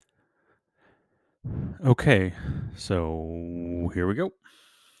Okay, so here we go.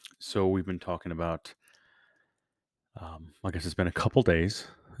 So we've been talking about, I guess it's been a couple days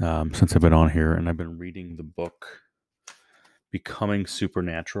since I've been on here, and I've been reading the book Becoming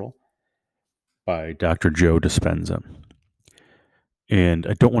Supernatural by Dr. Joe Dispenza. And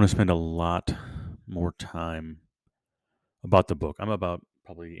I don't want to spend a lot more time about the book. I'm about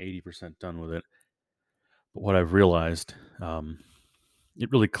probably 80% done with it. But what I've realized,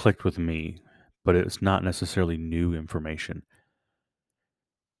 it really clicked with me, but it's not necessarily new information.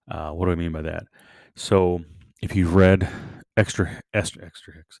 What do I mean by that? So, if you've read Esther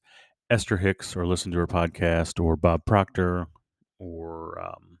Hicks, or listened to her podcast, or Bob Proctor,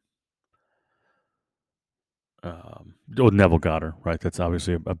 or Neville Goddard, right? That's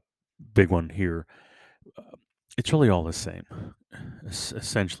obviously a big one here. Uh, it's really all the same,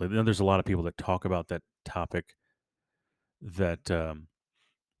 essentially. There's a lot of people that talk about that topic that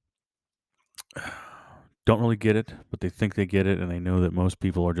don't really get it, but they think they get it, and they know that most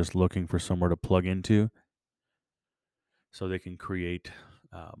people are just looking for somewhere to plug into so they can create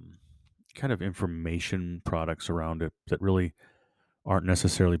um, kind of information products around it that really aren't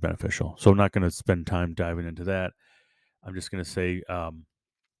necessarily beneficial. So I'm not going to spend time diving into that. I'm just going to say,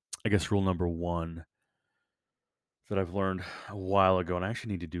 I guess rule number one that I've learned a while ago, and I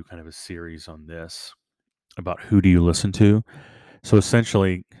actually need to do kind of a series on this about who do you listen to. So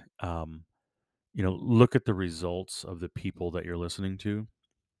essentially, um, look at the results of the people that you're listening to,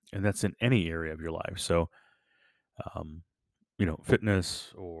 and that's in any area of your life. So, um,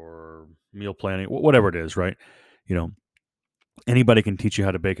 fitness or meal planning, whatever it is, right? You know, anybody can teach you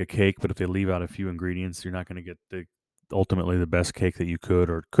how to bake a cake, but if they leave out a few ingredients, you're not going to get the ultimately the best cake that you could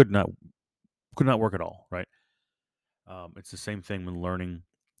or could not work at all, right? It's the same thing when learning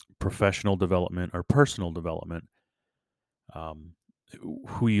professional development or personal development. Um,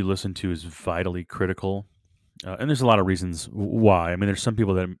 who you listen to is vitally critical, and there's a lot of reasons why. I mean, there's some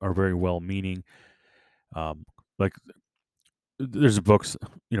people that are very well-meaning, um, like there's books,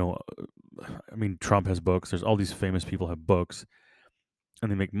 you know. I mean, Trump has books. There's all these famous people have books,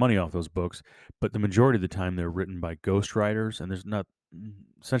 and they make money off those books. But the majority of the time, they're written by ghostwriters, and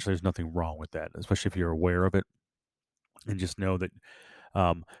essentially there's nothing wrong with that, especially if you're aware of it and just know that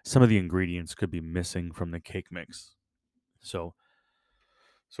some of the ingredients could be missing from the cake mix. So,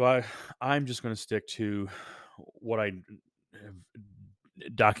 I'm just going to stick to what I have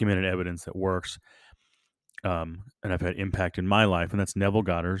documented evidence that works, and I've had impact in my life, and that's Neville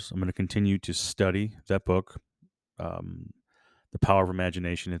Goddard's. I'm going to continue to study that book, um, The Power of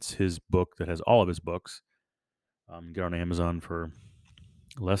Imagination. It's his book that has all of his books. Get on Amazon for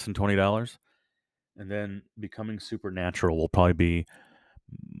less than $20, and then Becoming Supernatural will probably be,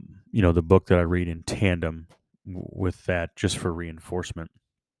 the book that I read in tandem with that, just for reinforcement,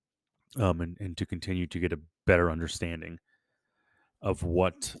 and to continue to get a better understanding of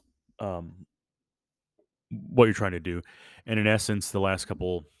um, what you're trying to do. And in essence, the last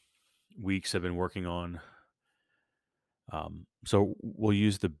couple weeks I've been working on. So we'll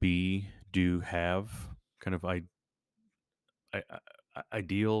use the be, do, have kind of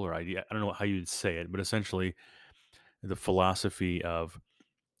ideal or idea. I don't know how you'd say it, but essentially the philosophy of,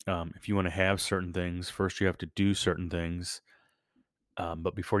 if you want to have certain things, first you have to do certain things,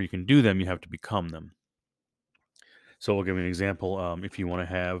 but before you can do them, you have to become them. So we'll give you an example. If you want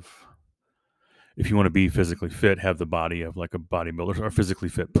to be physically fit, have the body of like a bodybuilder or a physically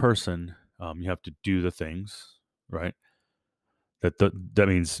fit person, you have to do the things, right? That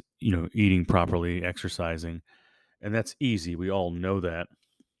means eating properly, exercising, and that's easy. We all know that.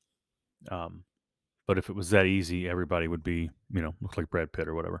 Um, but if it was that easy, everybody would be look like Brad Pitt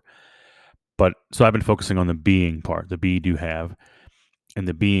or whatever. But so I've been focusing on the being part, the be, do, have, and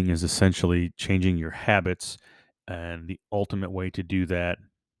the being is essentially changing your habits, and the ultimate way to do that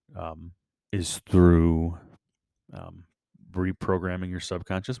um, is through um, reprogramming your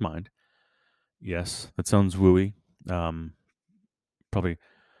subconscious mind. Yes, that sounds wooey. Um, Probably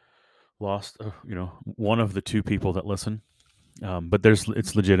lost, one of the two people that listen, but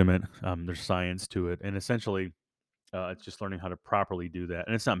it's legitimate. There's science to it, and essentially, it's just learning how to properly do that.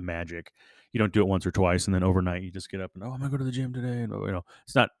 And it's not magic. You don't do it once or twice, and then overnight you just get up and, oh, I'm gonna go to the gym today, and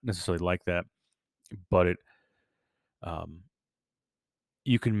it's not necessarily like that. But um,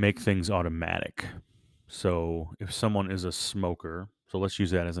 you can make things automatic. So if someone is a smoker, so let's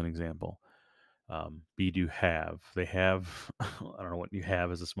use that as an example. Be, do, have. They have, I don't know what you have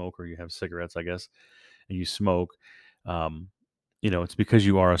as a smoker. You have cigarettes, I guess, and you smoke. Um, it's because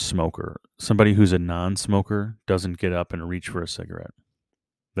you are a smoker. Somebody who's a non-smoker doesn't get up and reach for a cigarette.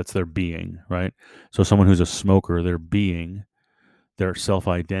 That's their being, right? So someone who's a smoker, their being, their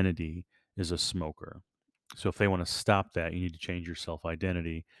self-identity is a smoker. So if they want to stop that, you need to change your self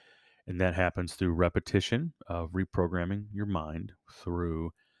identity. And that happens through repetition of reprogramming your mind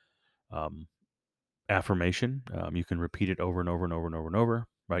through um, affirmation. You can repeat it over and over and over and over and over,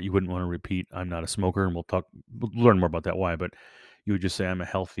 right? You wouldn't want to repeat, I'm not a smoker, and we'll learn more about that why, but you would just say, I'm a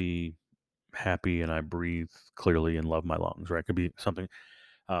healthy, happy, and I breathe clearly and love my lungs, right? It could be something.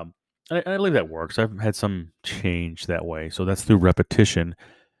 Um, and I believe that works. I've had some change that way. So that's through repetition.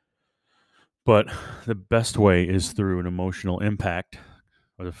 But the best way is through an emotional impact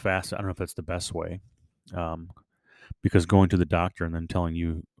or the fast. I don't know if that's the best way. Um, because going to the doctor and then telling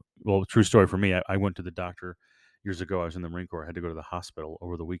you, well, true story for me, I went to the doctor years ago. I was in the Marine Corps. I had to go to the hospital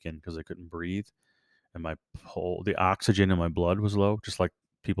over the weekend because I couldn't breathe. And the oxygen in my blood was low, just like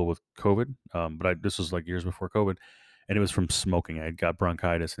people with COVID. This was like years before COVID. And it was from smoking. I had got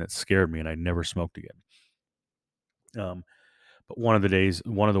bronchitis and it scared me and I never smoked again. But one of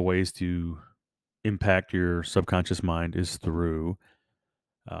the ways to impact your subconscious mind is through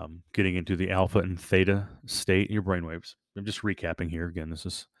getting into the alpha and theta state in your brainwaves. I'm just recapping here. Again, this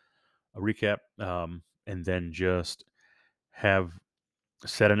is a recap. And then just have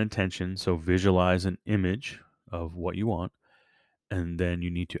set an intention. So visualize an image of what you want. And then you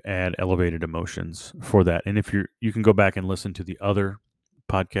need to add elevated emotions for that. And if you can go back and listen to the other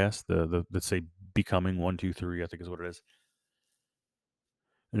podcast, the let's say Becoming 1, 2, 3, I think is what it is.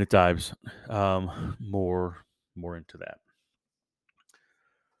 And it dives more into that.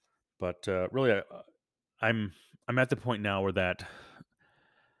 But really, I'm I'm at the point now where that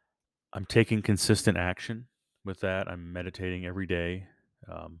I'm taking consistent action with that. I'm meditating every day.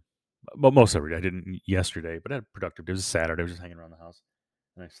 Um, well, most every day. I didn't yesterday, but I had a productive day. It was a Saturday. I was just hanging around the house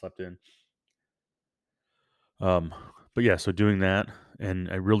and I slept in. Um, but yeah, so doing that, and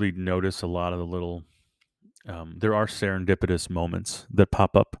I really notice a lot of the little. There are serendipitous moments that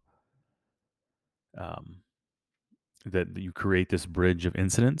pop up. Um, that you create this bridge of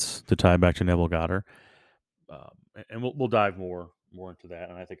incidents to tie back to Neville Goddard, and we'll dive more into that.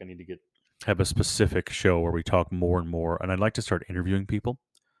 And I think I need to have a specific show where we talk more and more. And I'd like to start interviewing people.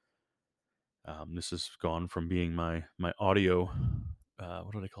 This has gone from being my audio,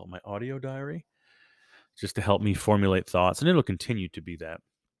 what do they call it? My audio diary, just to help me formulate thoughts, and it'll continue to be that.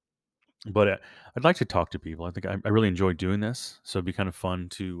 But I'd like to talk to people. I think I really enjoy doing this, so it'd be kind of fun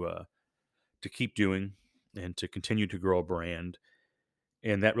to keep doing and to continue to grow a brand.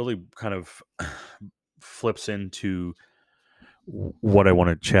 And that really kind of flips into what I want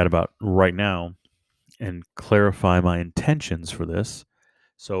to chat about right now and clarify my intentions for this.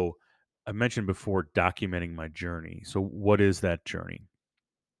 So I mentioned before documenting my journey. So what is that journey?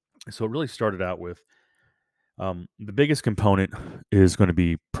 So it really started out with the biggest component is going to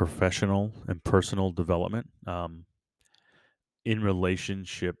be professional and personal development in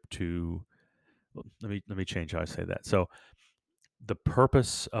relationship to. Let me change how I say that. So the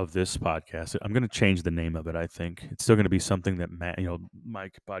purpose of this podcast, I'm going to change the name of it. I think it's still going to be something that my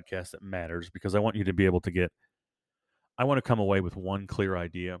podcast that matters, because I want you to be able to get. I want to come away with one clear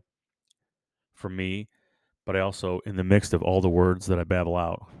idea for me, but I also, in the mix of all the words that I babble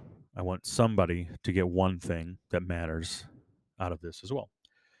out, I want somebody to get one thing that matters out of this as well.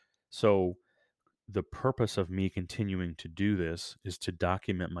 So the purpose of me continuing to do this is to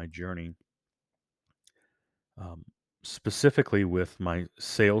document my journey, um, specifically with my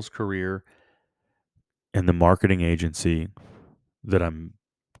sales career and the marketing agency that I'm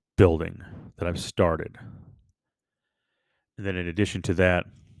building, that I've started. And then in addition to that,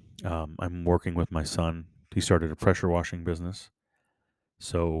 I'm working with my son. He started a pressure washing business.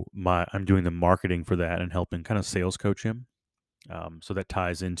 So I'm doing the marketing for that and helping kind of sales coach him. So that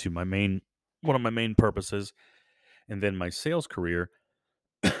ties into one of my main purposes. And then my sales career,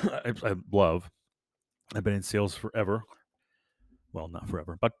 I love. I've been in sales forever. Well, not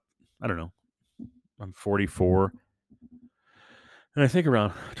forever, but I don't know. I'm 44. And I think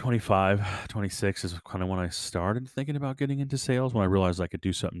around 25, 26 is kind of when I started thinking about getting into sales, when I realized I could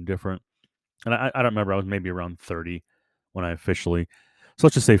do something different. And I don't remember, I was maybe around 30 when I officially, so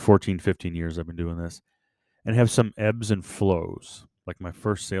let's just say 14, 15 years I've been doing this, and have some ebbs and flows. Like my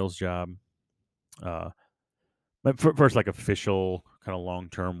first sales job, uh, my first like official kind of long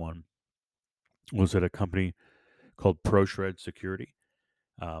term one was at a company called ProShred Security.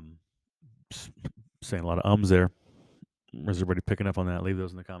 Um, saying a lot of ums there. Is everybody picking up on that? Leave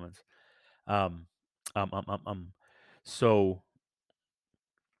those in the comments. Um, um, um, um, um. So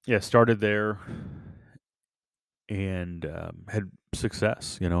yeah, started there and had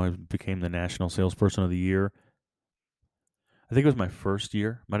success. I became the national salesperson of the year. I think it was my first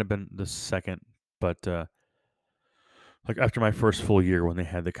year. Might have been the second, but Like after my first full year when they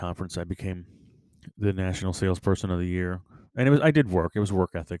had the conference, I became the national salesperson of the year. And I did work. It was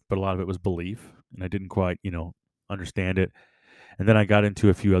work ethic, but a lot of it was belief, and I didn't quite, understand it. And then I got into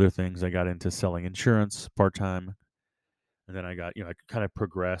a few other things. I got into selling insurance part-time, and then I kind of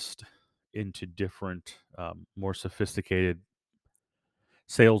progressed into different, more sophisticated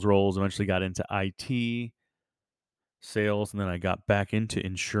sales roles. Eventually got into IT sales, and then I got back into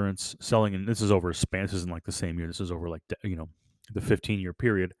insurance selling. And this is over a span. This isn't like the same year. This is over like the 15-year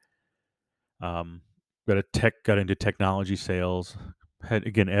period. Um, got into technology sales. Had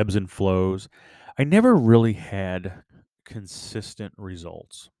again ebbs and flows. I never really had consistent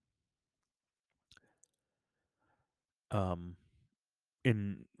results. Um,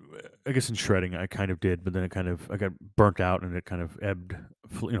 in I guess in shredding, I kind of did, but then I got burnt out, and it kind of ebbed,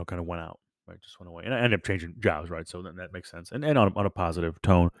 kind of went out. Right, just went away, and I ended up changing jobs. Right, so then that makes sense, and on a positive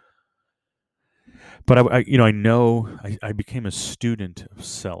tone. But I know I became a student of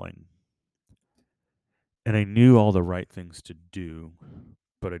selling, and I knew all the right things to do,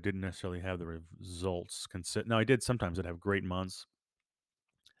 but I didn't necessarily have the results. Now I did sometimes. I'd have great months,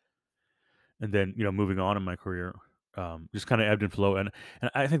 and then moving on in my career, just kind of ebbed and flow. And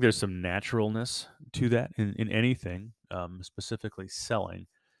I think there's some naturalness to that in anything, specifically selling.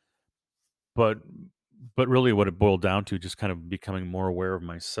 But really, what it boiled down to, just kind of becoming more aware of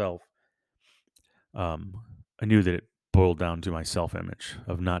myself. Um, I knew that it boiled down to my self image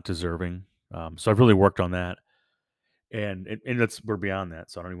of not deserving. So I've really worked on that. And we're beyond that,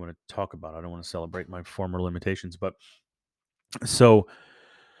 so I don't even want to talk about it. I don't want to celebrate my former limitations. But so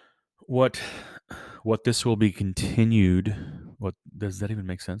what what this will be continued. What does that even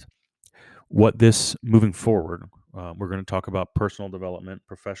make sense? What this moving forward, we're going to talk about personal development,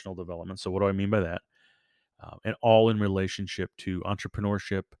 professional development. So what do I mean by that? And all in relationship to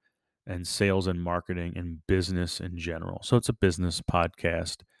entrepreneurship and sales and marketing and business in general. So it's a business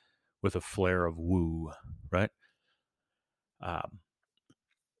podcast with a flair of woo, right? Um,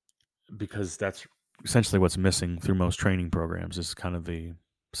 because that's essentially what's missing through most training programs is kind of the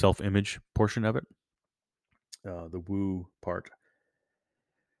self-image portion of it, the woo part.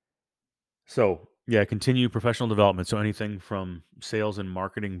 So yeah, continue professional development. So anything from sales and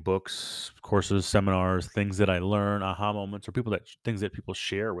marketing books, courses, seminars, things that I learn, aha moments, or things that people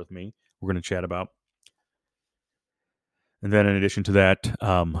share with me. We're going to chat about. And then in addition to that,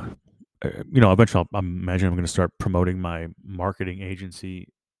 eventually I imagine I'm going to start promoting my marketing agency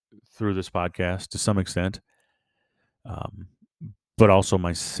through this podcast to some extent. Um, but also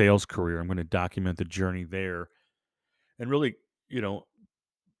my sales career. I'm going to document the journey there, and really, you know,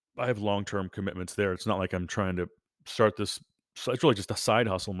 I have long term commitments there. It's not like I'm trying to start this. So it's really just a side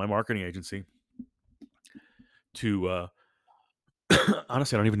hustle, my marketing agency. To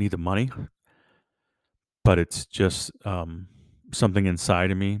honestly, I don't even need the money, but it's just something inside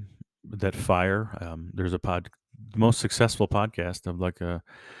of me, that fire. There's the most successful podcast of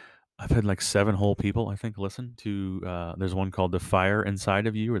I've had like 7 whole people I think listen to. There's one called "The Fire Inside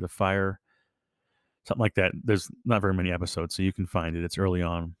of You" or "The Fire," something like that. There's not very many episodes, so you can find it. It's early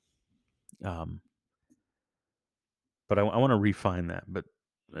on. Um, but I want to refine that, but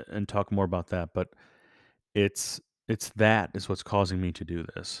and talk more about that. But it's that is what's causing me to do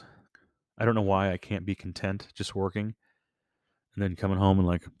this. I don't know why I can't be content just working and then coming home and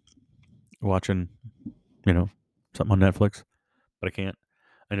like watching, you know, something on Netflix, but I can't.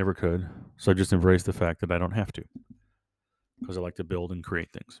 I never could. So I just embrace the fact that I don't have to, because I like to build and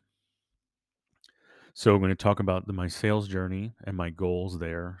create things. So I'm going to talk about my sales journey and my goals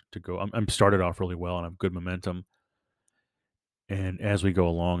there to go. I'm started off really well and I have good momentum. And as we go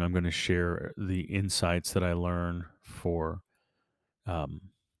along, I'm going to share the insights that I learn for, um,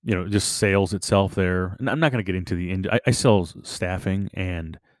 just sales itself there. And I'm not going to get into I sell staffing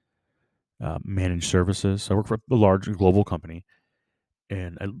and managed services. So I work for a large global company,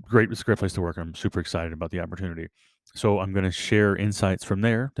 and it's a great place to work. I'm super excited about the opportunity. So I'm going to share insights from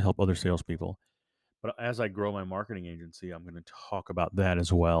there to help other salespeople. But as I grow my marketing agency, I'm going to talk about that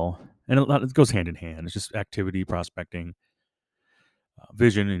as well. And it goes hand in hand. It's just activity, prospecting,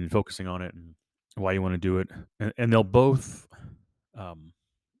 vision, and focusing on it, and why you want to do it. And they'll both, um,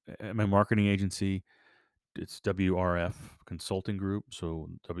 at my marketing agency, it's WRF Consulting Group. So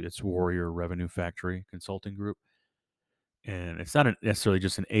it's Warrior Revenue Factory Consulting Group. And it's not necessarily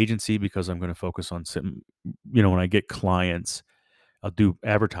just an agency, because I'm going to focus on some, when I get clients, I'll do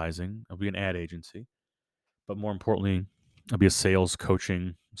advertising. I'll be an ad agency. But more importantly, I'll be a sales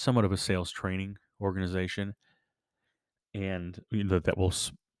coaching, somewhat of a sales training organization. And that will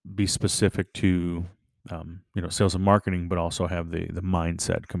be specific to, sales and marketing, but also have the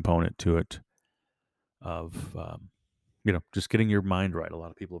mindset component to it of, just getting your mind right. A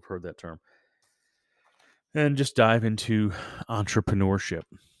lot of people have heard that term. And just dive into entrepreneurship.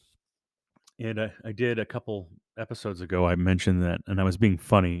 And I did a couple episodes ago. I mentioned that, and I was being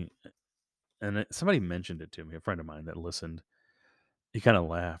funny. And somebody mentioned it to me, a friend of mine that listened. He kind of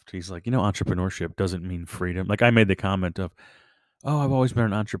laughed. He's like, entrepreneurship doesn't mean freedom. Like I made the comment of, oh, I've always been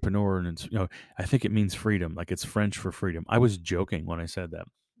an entrepreneur, and I think it means freedom. Like it's French for freedom. I was joking when I said that.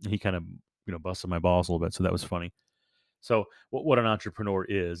 He kind of, busted my balls a little bit, so that was funny. So, what an entrepreneur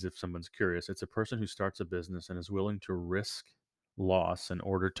is, if someone's curious, it's a person who starts a business and is willing to risk loss in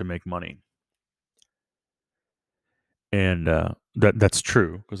order to make money. And that's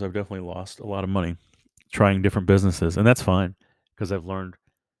true because I've definitely lost a lot of money trying different businesses, and that's fine because I've learned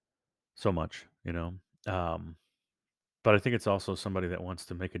so much. Um, but I think it's also somebody that wants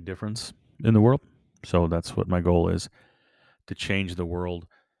to make a difference in the world. So that's what my goal is, to change the world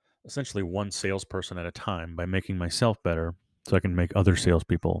essentially one salesperson at a time by making myself better so I can make other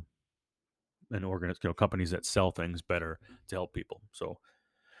salespeople and companies that sell things better to help people. So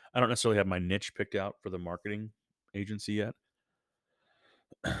I don't necessarily have my niche picked out for the marketing agency yet,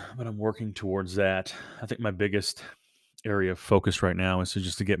 but I'm working towards that. I think my biggest area of focus right now is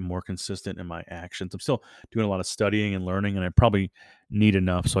to get more consistent in my actions. I'm still doing a lot of studying and learning, and I probably need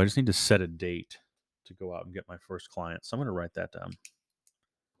enough. So I just need to set a date to go out and get my first client. So I'm going to write that down.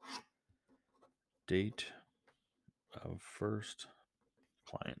 Date of first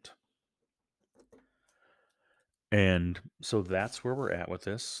client. And so that's where we're at with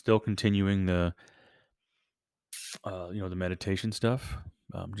this. Still continuing the meditation stuff,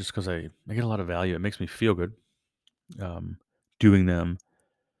 just because I get a lot of value. It makes me feel good um, doing them,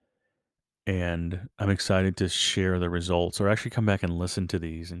 and I'm excited to share the results, or actually come back and listen to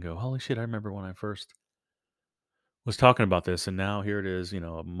these and go, "Holy shit! I remember when I first was talking about this, and now here it is.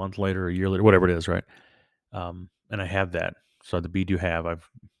 A month later, a year later, whatever it is, right?" And I have that. So the Be Do Have, I've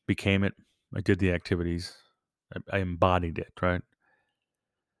became it. I did the activities. I embodied it, right?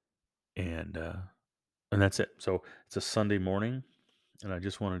 And that's it. So it's a Sunday morning, and I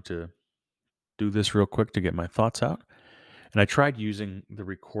just wanted to do this real quick to get my thoughts out. And I tried using the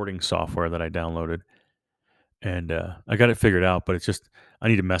recording software that I downloaded, and I got it figured out, but it's just I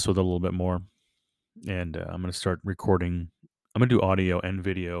need to mess with it a little bit more. And I'm going to start recording. I'm going to do audio and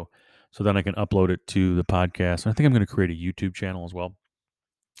video, so then I can upload it to the podcast. And I think I'm going to create a YouTube channel as well,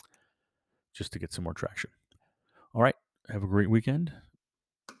 just to get some more traction. All right. Have a great weekend,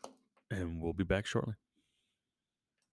 and we'll be back shortly.